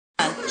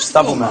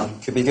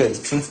Stubbleman could be good.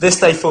 From this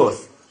day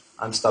forth,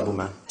 I'm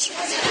Stubbleman.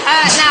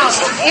 Now,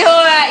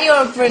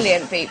 you're a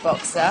brilliant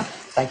beatboxer.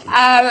 Thank you.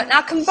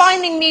 Now,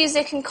 combining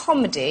music and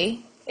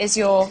comedy is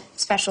your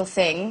special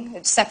thing.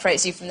 It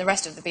separates you from the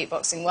rest of the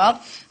beatboxing world.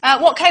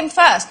 What came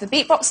first, the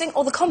beatboxing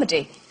or the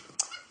comedy?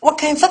 What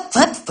came first? The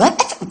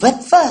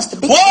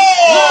beatboxing.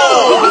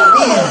 Whoa!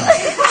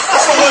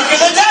 That's the work of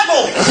the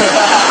devil!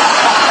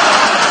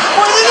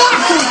 Where did that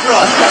come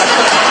from?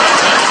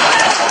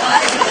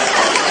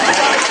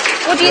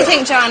 What do you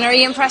think, Joanna? Are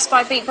you impressed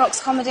by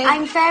beatbox comedy?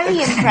 I'm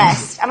very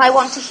impressed, and I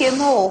want to hear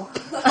more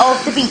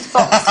of the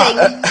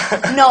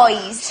beatboxing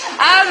noise.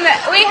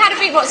 We had a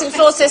beatboxing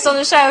flautist on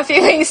the show a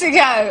few weeks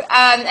ago,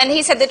 and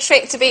he said the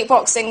trick to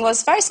beatboxing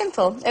was very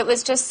simple. It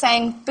was just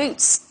saying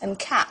boots and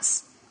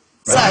cats.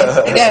 So,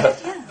 you go,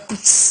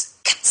 boots,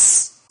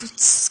 cats.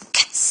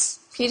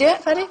 Can you do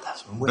it, Paddy?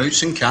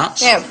 Boots and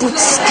cats? Yeah,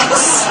 boots,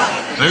 cats.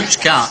 Boots,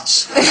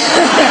 cats.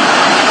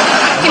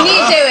 Can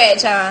you do it,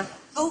 Joanna?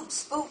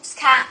 Boots,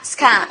 cats,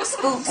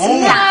 boots, No,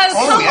 cats.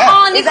 come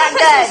on, you Is that can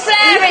put some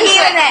flair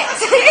into it?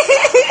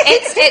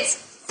 It's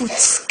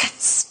boots,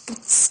 cats,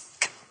 boots,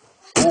 cats.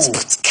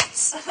 Boots,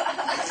 cats.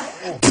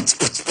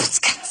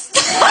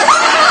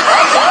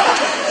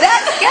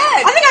 That's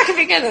good. I think I could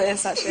be good at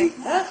this, actually.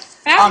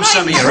 I'm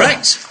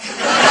semi-erect.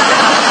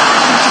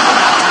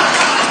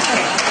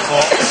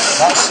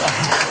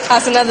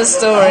 That's another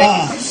story.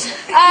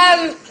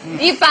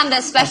 You've planned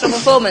a special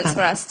performance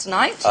for us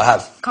tonight. I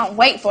have. Can't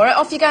wait for it.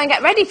 Off you go and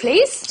get ready,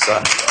 please. So.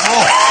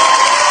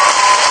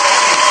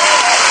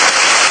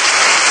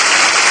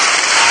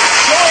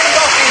 Showing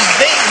off his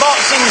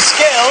beatboxing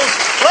skills,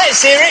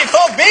 let's hear it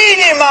for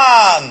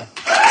Beardyman!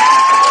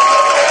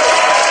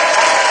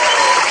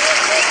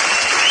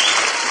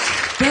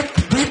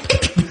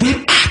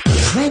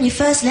 When you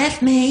first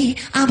left me,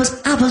 I was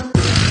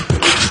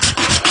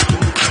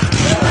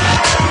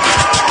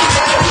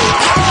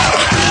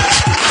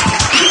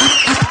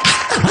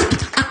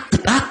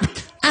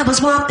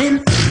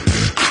walking.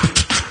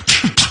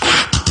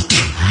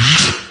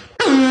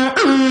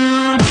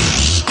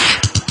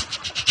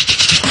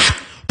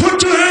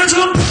 Put your hands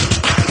up.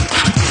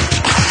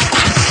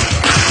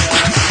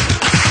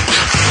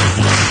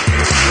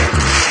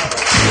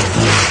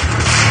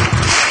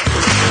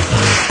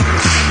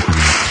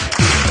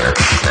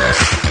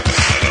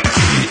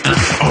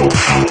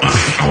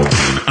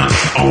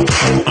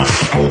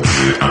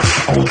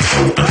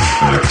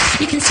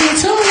 You can see it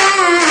so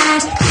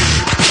right.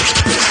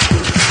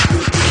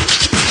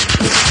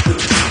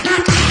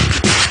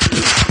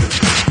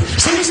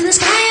 Somebody's in the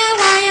sky,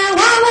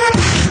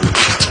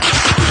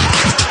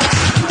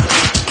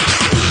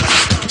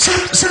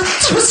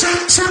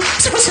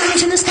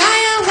 somebody's in the sky,